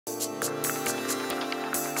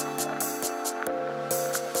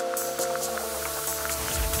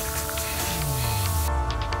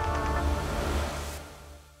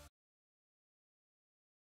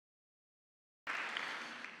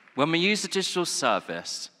When we use a digital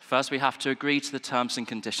service, first we have to agree to the terms and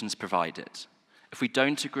conditions provided. If we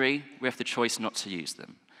don't agree, we have the choice not to use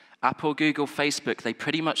them. Apple, Google, Facebook, they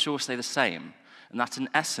pretty much all say the same, and that in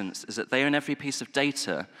essence is that they own every piece of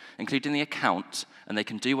data, including the account, and they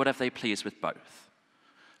can do whatever they please with both.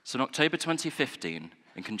 So in October 2015,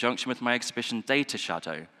 in conjunction with my exhibition Data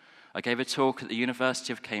Shadow, I gave a talk at the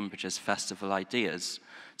University of Cambridge's Festival Ideas,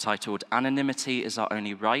 titled "Anonymity is our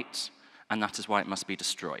only right, and that is why it must be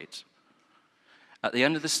destroyed." At the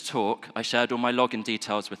end of this talk, I shared all my login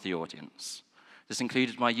details with the audience. This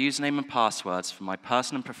included my username and passwords for my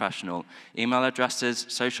personal and professional, email addresses,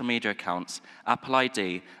 social media accounts, Apple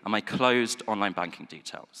ID, and my closed online banking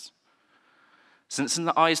details. Since in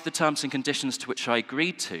the eyes of the terms and conditions to which I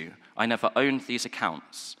agreed to, I never owned these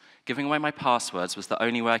accounts, giving away my passwords was the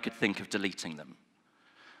only way I could think of deleting them.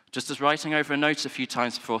 Just as writing over a note a few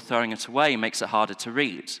times before throwing it away makes it harder to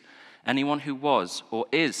read, anyone who was or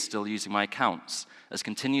is still using my accounts, as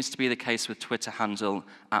continues to be the case with Twitter handle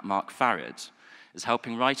 @Mark Farid, is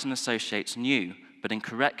helping write and associate new but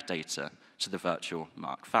incorrect data to the virtual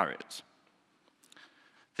Mark Farid.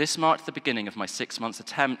 This marked the beginning of my 6-month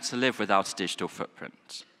attempt to live without a digital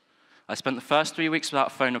footprint. I spent the first 3 weeks without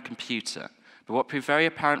a phone or computer, but what proved very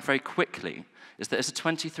apparent very quickly is that as a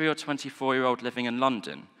 23 or 24-year-old living in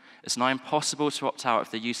London, it's now impossible to opt out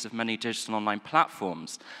of the use of many digital online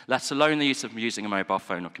platforms, let alone the use of using a mobile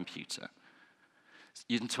phone or computer.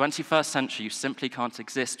 In the 21st century, you simply can't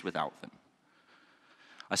exist without them.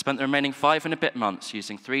 I spent the remaining 5 and a bit months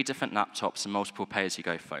using 3 different laptops and multiple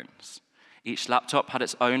pay-as-you-go phones. Each laptop had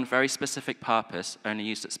its own very specific purpose, only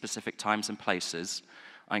used at specific times and places.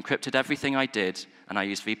 I encrypted everything I did, and I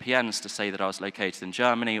used VPNs to say that I was located in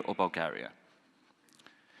Germany or Bulgaria.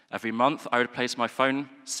 Every month, I would replace my phone,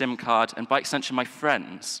 SIM card, and by extension, my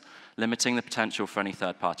friends, limiting the potential for any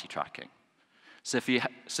third-party tracking. So if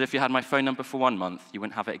you had my phone number for 1 month, you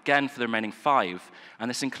wouldn't have it again for the remaining 5, and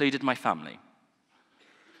this included my family.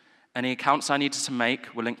 Any accounts I needed to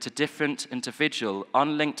make were linked to different, individual,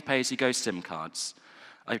 unlinked pay-as-you-go SIM cards.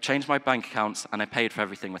 I changed my bank accounts, and I paid for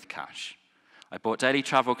everything with cash. I bought daily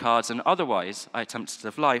travel cards, and otherwise, I attempted to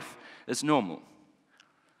live life as normal.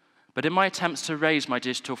 But in my attempts to raise my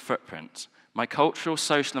digital footprint, my cultural,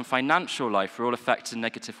 social, and financial life were all affected in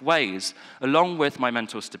negative ways, along with my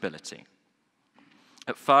mental stability.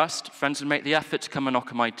 At first, friends would make the effort to come and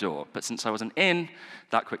knock on my door, but since I wasn't in,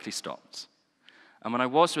 that quickly stopped. And when I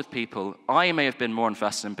was with people, I may have been more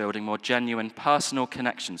invested in building more genuine, personal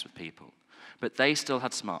connections with people, but they still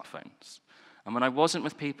had smartphones. And when I wasn't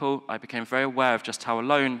with people, I became very aware of just how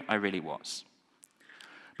alone I really was.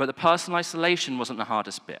 But the personal isolation wasn't the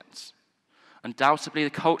hardest bit. Undoubtedly, the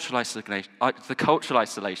cultural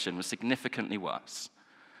isolation was significantly worse.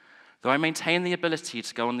 Though I maintained the ability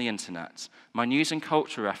to go on the internet, my news and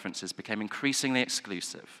culture references became increasingly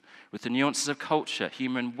exclusive, with the nuances of culture,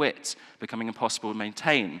 humor, and wit becoming impossible to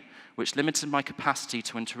maintain, which limited my capacity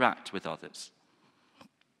to interact with others.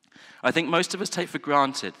 I think most of us take for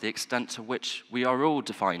granted the extent to which we are all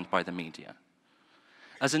defined by the media.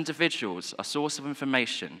 As individuals, a source of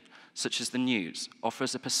information, such as the news,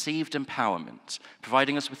 offers a perceived empowerment,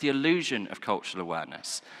 providing us with the illusion of cultural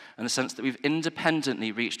awareness, and the sense that we've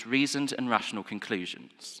independently reached reasoned and rational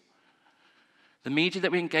conclusions. The media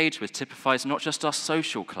that we engage with typifies not just our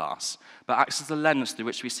social class, but acts as the lens through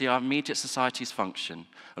which we see our immediate societies function,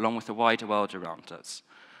 along with the wider world around us.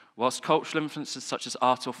 Whilst cultural influences such as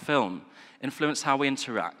art or film influence how we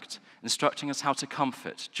interact, instructing us how to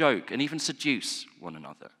comfort, joke, and even seduce one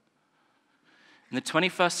another. In the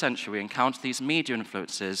 21st century, we encounter these media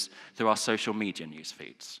influences through our social media news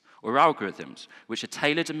feeds, or algorithms, which are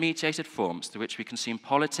tailored and mediated forms through which we consume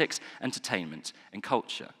politics, entertainment, and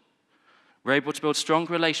culture. We're able to build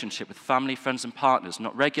stronger relationship with family, friends, and partners,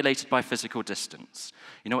 not regulated by physical distance.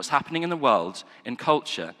 You know what's happening in the world, in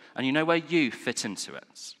culture, and you know where you fit into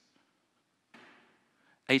it.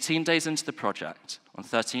 18 days into the project, on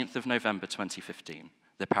 13th of November 2015,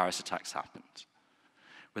 the Paris attacks happened.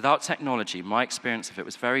 Without technology, my experience of it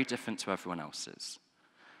was very different to everyone else's.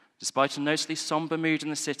 Despite a noticeably somber mood in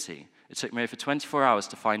the city, it took me over 24 hours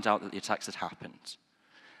to find out that the attacks had happened.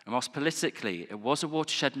 And whilst politically it was a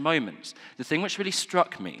watershed moment, the thing which really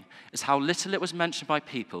struck me is how little it was mentioned by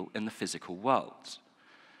people in the physical world.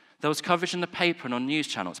 There was coverage in the paper and on news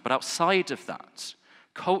channels, but outside of that,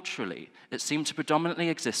 culturally, it seemed to predominantly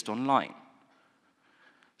exist online.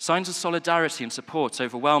 Signs of solidarity and support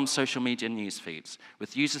overwhelmed social media news feeds,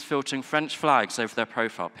 with users filtering French flags over their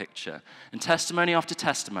profile picture, and testimony after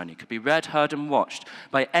testimony could be read, heard, and watched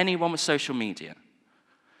by anyone with social media.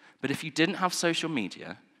 But if you didn't have social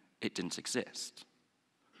media, it didn't exist.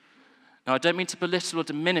 Now, I don't mean to belittle or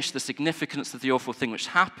diminish the significance of the awful thing which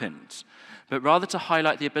happened, but rather to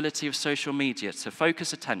highlight the ability of social media to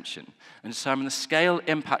focus attention and determine the scale,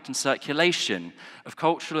 impact, and circulation of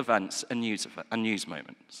cultural events and news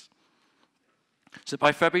moments. So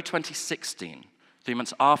by February 2016, 3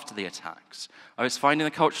 months after the attacks, I was finding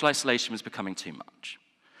the cultural isolation was becoming too much.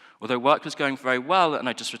 Although work was going very well and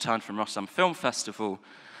I just returned from Rotterdam Film Festival,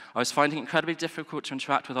 I was finding it incredibly difficult to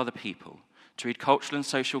interact with other people, to read cultural and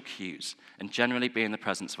social cues, and generally be in the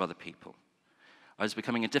presence of other people. I was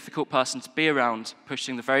becoming a difficult person to be around,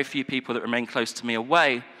 pushing the very few people that remained close to me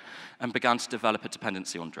away, and began to develop a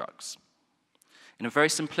dependency on drugs. In a very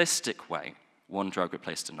simplistic way, one drug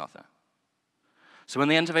replaced another. So when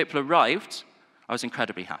the end of April arrived, I was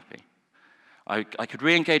incredibly happy. I could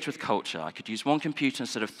re-engage with culture. I could use one computer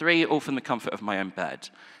instead of 3, all from the comfort of my own bed.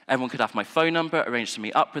 Everyone could have my phone number, arrange to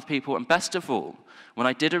meet up with people, and best of all, when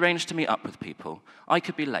I did arrange to meet up with people, I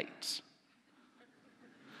could be late.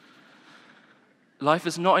 Life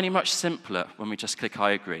is not only much simpler when we just click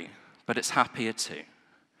I agree, but it's happier too.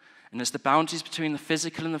 And as the boundaries between the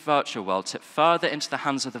physical and the virtual world tip further into the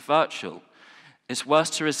hands of the virtual, it's worse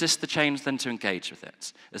to resist the change than to engage with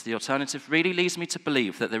it, as the alternative really leads me to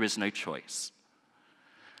believe that there is no choice.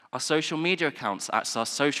 Our social media accounts act as our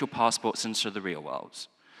social passports into the real world.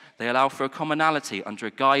 They allow for a commonality under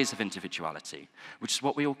a guise of individuality, which is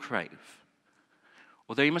what we all crave.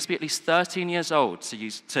 Although you must be at least 13 years old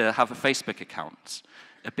to have a Facebook account,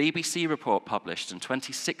 a BBC report published in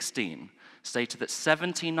 2016 stated that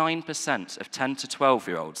 79% of 10 to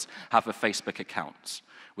 12-year-olds have a Facebook account,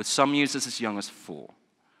 with some users as young as 4.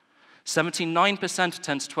 79% of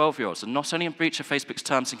 10 to 12-year-olds are not only in breach of Facebook's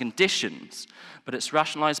terms and conditions, but it's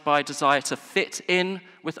rationalized by a desire to fit in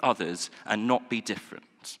with others and not be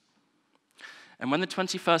different. And when the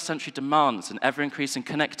 21st century demands an ever-increasing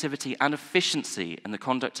connectivity and efficiency in the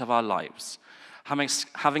conduct of our lives,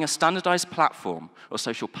 having a standardized platform, or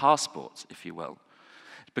social passport, if you will,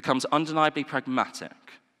 becomes undeniably pragmatic.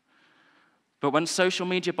 But when social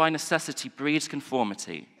media by necessity breeds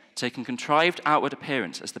conformity, taking contrived outward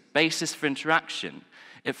appearance as the basis for interaction,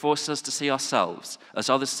 it forces us to see ourselves as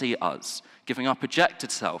others see us, giving our projected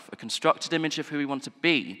self, a constructed image of who we want to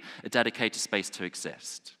be, a dedicated space to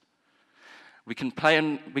exist. We can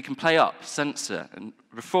play up, censor, and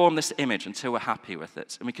reform this image until we're happy with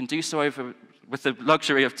it, and we can do so with the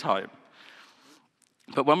luxury of time.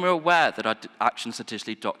 But when we're aware that our actions are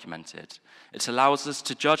digitally documented, it allows us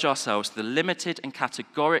to judge ourselves to the limited and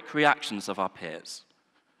categoric reactions of our peers.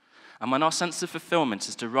 And when our sense of fulfillment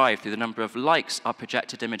is derived through the number of likes our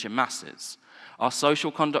projected image amasses, our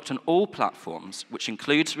social conduct on all platforms, which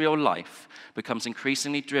includes real life, becomes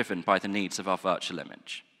increasingly driven by the needs of our virtual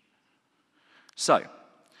image. So,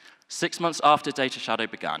 6 months after Data Shadow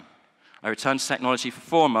began, I returned to technology for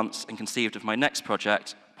 4 months and conceived of my next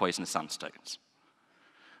project, Poisonous Sandstones.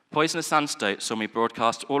 Poisonous Sandstones saw me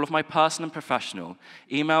broadcast all of my personal and professional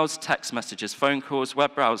emails, text messages, phone calls,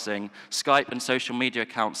 web browsing, Skype, and social media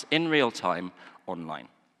accounts in real time online.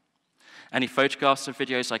 Any photographs or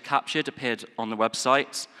videos I captured appeared on the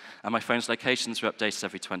website, and my phone's locations were updated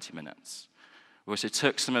every 20 minutes. We also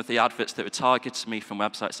took some of the adverts that were targeted to me from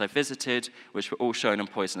websites I visited, which were all shown on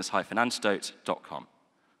poisonous-antidote.com.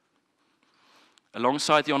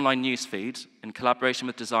 Alongside the online newsfeed, in collaboration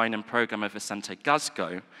with design and programmer Vicente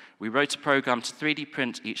Gazgo, we wrote a program to 3D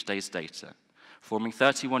print each day's data, forming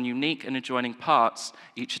 31 unique and adjoining parts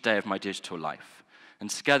each day of my digital life. And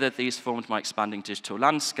together, these formed my expanding digital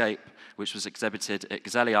landscape, which was exhibited at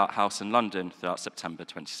Gazzelli Art House in London throughout September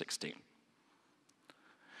 2016.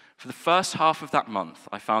 For the first half of that month,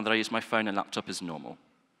 I found that I used my phone and laptop as normal.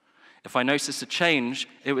 If I noticed a change,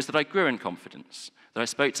 it was that I grew in confidence, that I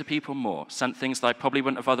spoke to people more, sent things that I probably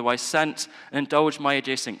wouldn't have otherwise sent, and indulged my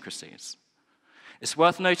idiosyncrasies. It's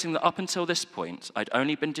worth noting that up until this point, I'd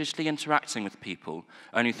only been digitally interacting with people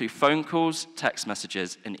only through phone calls, text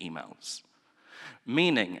messages, and emails.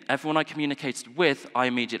 Meaning, everyone I communicated with, I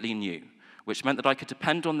immediately knew, which meant that I could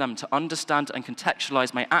depend on them to understand and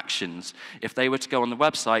contextualize my actions if they were to go on the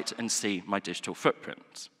website and see my digital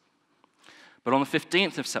footprint. But on the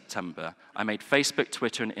 15th of September, I made Facebook,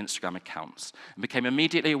 Twitter, and Instagram accounts and became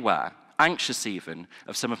immediately aware, anxious even,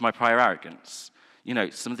 of some of my prior arrogance. You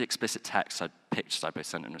know, some of the explicit texts pictures I both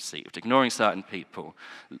sent and received, ignoring certain people,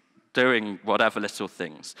 doing whatever little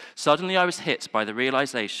things. Suddenly I was hit by the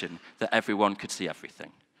realization that everyone could see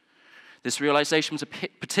everything. This realization was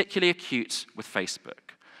particularly acute with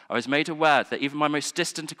Facebook. I was made aware that even my most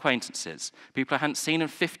distant acquaintances, people I hadn't seen in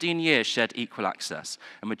 15 years, shared equal access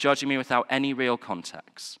and were judging me without any real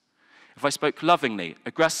context. If I spoke lovingly,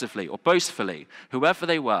 aggressively, or boastfully, whoever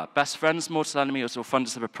they were, best friends, mortal enemies, or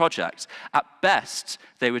funders of a project, at best,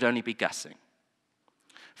 they would only be guessing.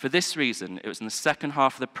 For this reason, it was in the second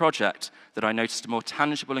half of the project that I noticed a more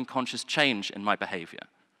tangible and conscious change in my behavior.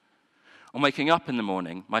 On waking up in the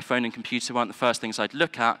morning, my phone and computer weren't the first things I'd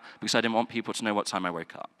look at because I didn't want people to know what time I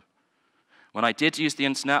woke up. When I did use the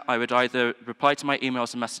internet, I would either reply to my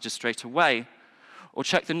emails and messages straight away or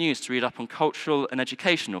check the news to read up on cultural and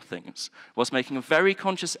educational things, whilst making a very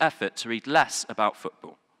conscious effort to read less about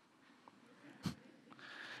football.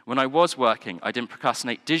 When I was working, I didn't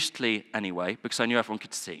procrastinate digitally anyway, because I knew everyone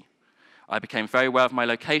could see. I became very aware of my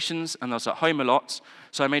locations, and I was at home a lot,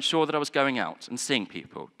 so I made sure that I was going out and seeing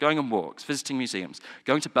people, going on walks, visiting museums,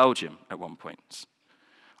 going to Belgium at one point.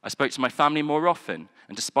 I spoke to my family more often,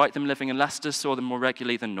 and despite them living in Leicester, saw them more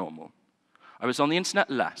regularly than normal. I was on the internet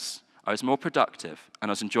less, I was more productive, and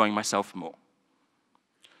I was enjoying myself more.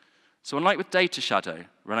 So unlike with data shadow,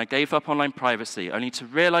 when I gave up online privacy only to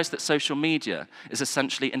realize that social media is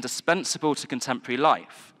essentially indispensable to contemporary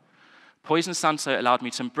life, Poison Santo allowed me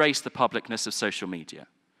to embrace the publicness of social media.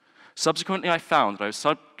 Subsequently, I found that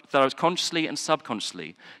I was consciously and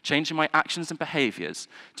subconsciously changing my actions and behaviors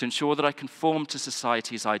to ensure that I conformed to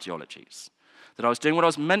society's ideologies, that I was doing what I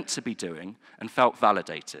was meant to be doing and felt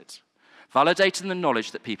validated. Validated in the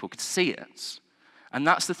knowledge that people could see it. And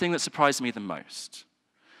that's the thing that surprised me the most.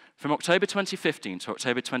 From October 2015 to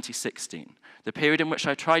October 2016, the period in which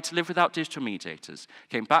I tried to live without digital mediators,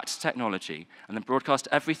 came back to technology, and then broadcast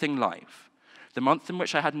everything live, the month in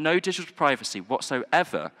which I had no digital privacy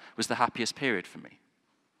whatsoever was the happiest period for me.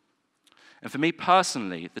 And for me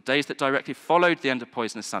personally, the days that directly followed the end of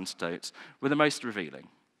Poisonous Antidote were the most revealing.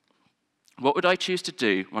 What would I choose to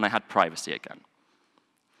do when I had privacy again?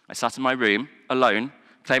 I sat in my room, alone,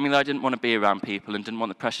 claiming that I didn't want to be around people and didn't want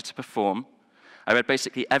the pressure to perform. I read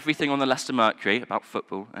basically everything on the Leicester Mercury, about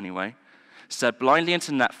football anyway, stared blindly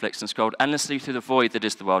into Netflix and scrolled endlessly through the void that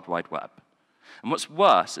is the World Wide Web. And what's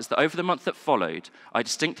worse is that over the month that followed, I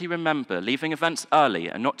distinctly remember leaving events early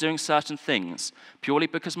and not doing certain things purely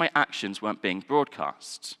because my actions weren't being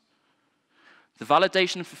broadcast. The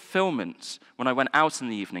validation and fulfillment when I went out in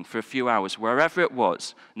the evening for a few hours, wherever it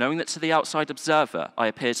was, knowing that to the outside observer I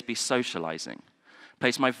appeared to be socializing,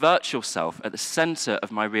 placed my virtual self at the center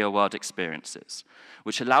of my real-world experiences,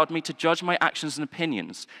 which allowed me to judge my actions and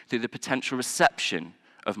opinions through the potential reception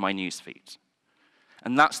of my newsfeed.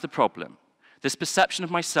 And that's the problem. This perception of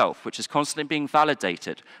myself, which is constantly being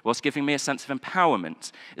validated whilst giving me a sense of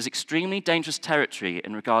empowerment, is extremely dangerous territory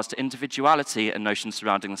in regards to individuality and notions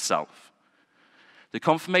surrounding the self. The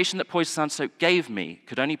confirmation that Poison Santo gave me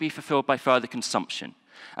could only be fulfilled by further consumption.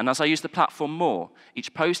 And as I used the platform more,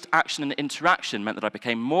 each post, action, and interaction meant that I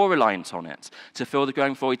became more reliant on it to fill the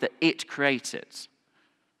growing void that it created.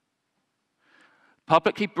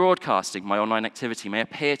 Publicly broadcasting my online activity may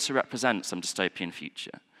appear to represent some dystopian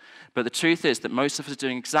future, but the truth is that most of us are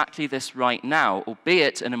doing exactly this right now,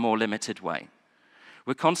 albeit in a more limited way.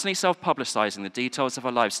 We're constantly self-publicizing the details of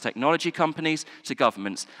our lives to technology companies, to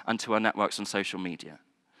governments, and to our networks on social media.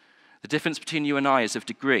 The difference between you and I is of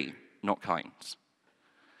degree, not kind.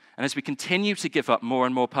 And as we continue to give up more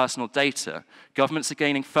and more personal data, governments are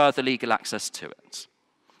gaining further legal access to it.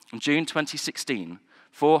 In June 2016,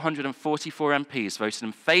 444 MPs voted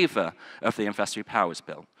in favor of the Investor Powers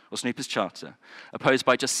Bill, or Snooper's Charter, opposed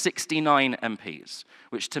by just 69 MPs,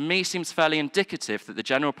 which to me seems fairly indicative that the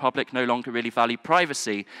general public no longer really value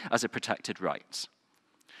privacy as a protected right.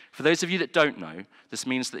 For those of you that don't know, this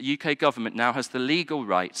means that the UK government now has the legal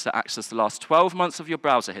right to access the last 12 months of your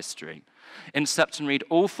browser history, intercept and read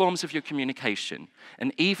all forms of your communication,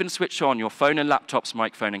 and even switch on your phone and laptop's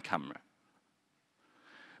microphone and camera.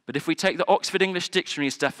 But if we take the Oxford English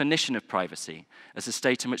Dictionary's definition of privacy as a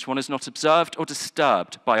state in which one is not observed or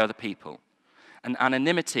disturbed by other people, and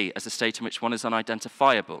anonymity as a state in which one is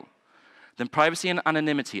unidentifiable, then privacy and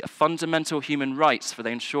anonymity are fundamental human rights, for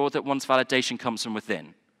they ensure that one's validation comes from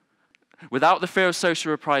within. Without the fear of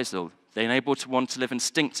social reprisal, they enable one to live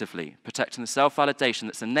instinctively, protecting the self-validation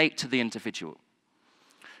that's innate to the individual.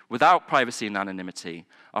 Without privacy and anonymity,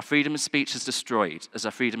 our freedom of speech is destroyed, as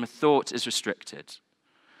our freedom of thought is restricted.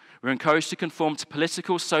 We're encouraged to conform to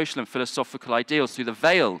political, social, and philosophical ideals through the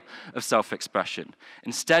veil of self-expression,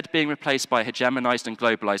 instead being replaced by a hegemonized and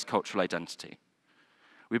globalized cultural identity.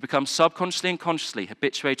 We become subconsciously and consciously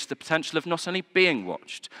habituated to the potential of not only being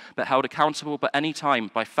watched, but held accountable at any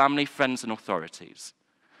time by family, friends, and authorities.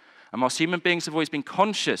 And whilst human beings have always been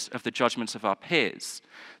conscious of the judgments of our peers,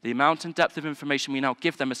 the amount and depth of information we now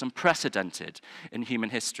give them is unprecedented in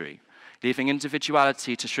human history, leaving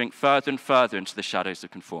individuality to shrink further and further into the shadows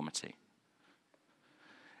of conformity.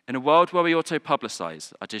 In a world where we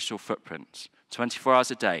auto-publicize our digital footprint 24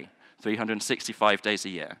 hours a day, 365 days a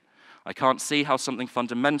year, I can't see how something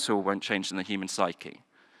fundamental won't change in the human psyche.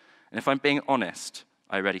 And if I'm being honest,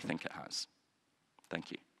 I already think it has.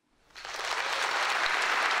 Thank you.